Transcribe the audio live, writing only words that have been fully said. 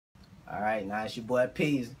Alright, now it's your boy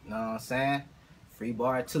Peas, you know what I'm saying? Free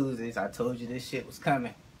Bar Tuesdays, I told you this shit was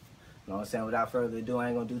coming. You know what I'm saying? Without further ado, I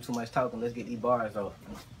ain't gonna do too much talking. Let's get these bars off.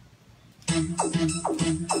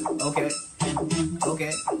 Okay.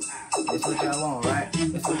 This what y'all want, right?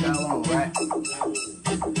 This what y'all want, right?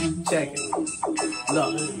 Check it.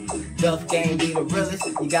 Look, Duff Game be the realest.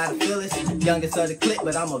 You gotta feel it. Youngest of the clip,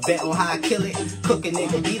 but I'm a vet on how I kill it. Cook a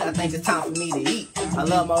nigga beat, I think it's time for me to eat. I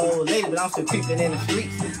love my old lady, but I'm still creeping in the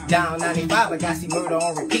streets. Down 95, I got see murder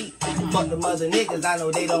on repeat. Fuck the mother niggas, I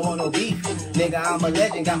know they don't want no beef. Nigga, I'm a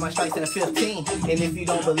legend, got my stripes at 15. And if you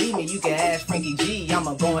don't believe me, you can ask Frankie G.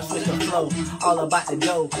 I'ma go and switch the flow, all about the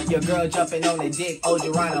dough. Your girl jumping on the dick, oh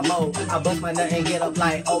Geronimo. I bust my nut and get up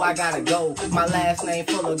like, oh I gotta go. My last name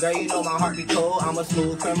Fuller, girl, you know my heart be cold. I'm a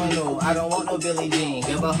smooth criminal, I don't want no Billie Jean.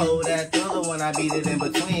 Give a hoe that thriller when I beat it in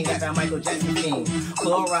between. Got that Michael Jackson theme,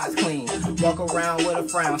 Clorox clean. Walk around with a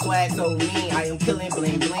frown, swag so mean. I am killing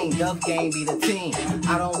bling bling, Duff Game be the team.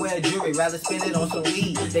 I don't wear jewelry, rather spend it on some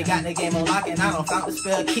weed. They got the game on lock and I don't found the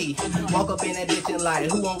spell key. Walk up in that bitch and like,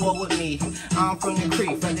 who on war with me? I'm from the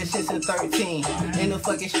creek, from this shit since 13. In the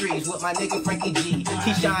fucking streets with my nigga Frankie G.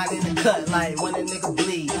 He shine in the cut like when a nigga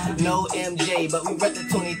bleed. No MJ, but we rep the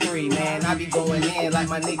 23, man. I be going in like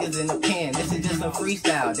my niggas in the pen. This is just a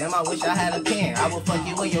freestyle. Damn, I wish I had a pen. I will fuck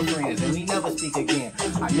you and your friends and we never speak again.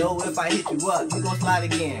 I know if I hit you up, you gon' slide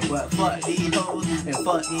again. But fuck these hoes and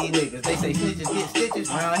fuck these niggas. They say snitches get stitches,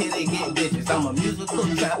 round here they get bitches. I'm a musical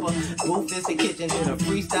trapper, booth is the kitchen. Did a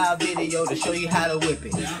freestyle video to show you how to whip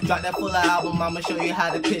it. Drop that Fuller album, I'ma show you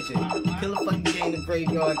how to pitch it. Kill a fucking game in the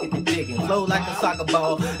graveyard, get the digging. Flow like a soccer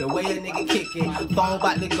ball, the way a nigga kick it. Phone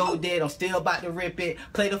about to go dead, I'm still about to rip it.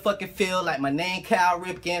 Play the fucking field like my name Cal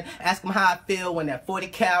Ripken. Ask him how I feel when that 40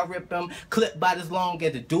 cal rip him. Clip about as long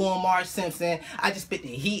as the dual Marge Simpson. I just spit the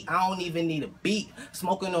heat, I don't even need a beat.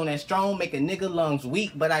 Smoking on that strong make a nigga lungs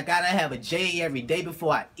weak. But I gotta have a J every day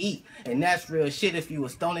before I eat. And that's real shit. If you a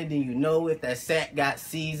stoner, then you know if that sack got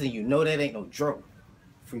C's and you know that ain't no joke.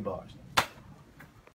 Free bars.